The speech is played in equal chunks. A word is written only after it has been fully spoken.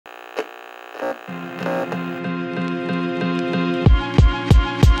Hi,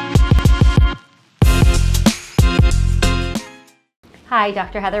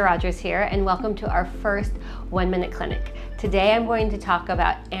 Dr. Heather Rogers here, and welcome to our first 1-minute clinic. Today I'm going to talk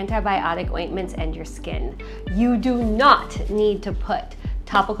about antibiotic ointments and your skin. You do not need to put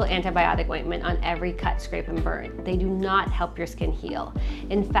topical antibiotic ointment on every cut, scrape, and burn. They do not help your skin heal.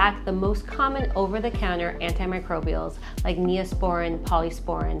 In fact, the most common over-the-counter antimicrobials like Neosporin,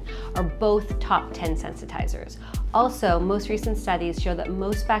 Polysporin are both top 10 sensitizers. Also, most recent studies show that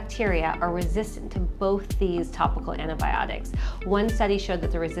most bacteria are resistant to both these topical antibiotics. One study showed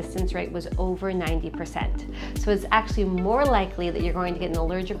that the resistance rate was over 90%. So it's actually more likely that you're going to get an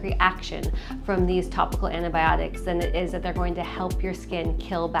allergic reaction from these topical antibiotics than it is that they're going to help your skin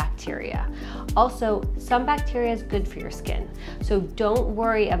kill bacteria. Also, some bacteria is good for your skin. So don't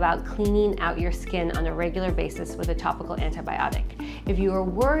worry about cleaning out your skin on a regular basis with a topical antibiotic. If you are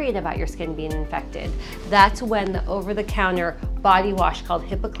worried about your skin being infected, that's when the over-the-counter body wash called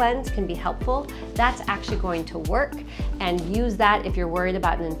HipaCleanse can be helpful. That's actually going to work, and use that if you're worried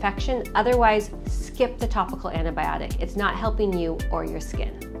about an infection. Otherwise, skip the topical antibiotic. It's not helping you or your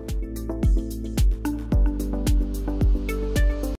skin.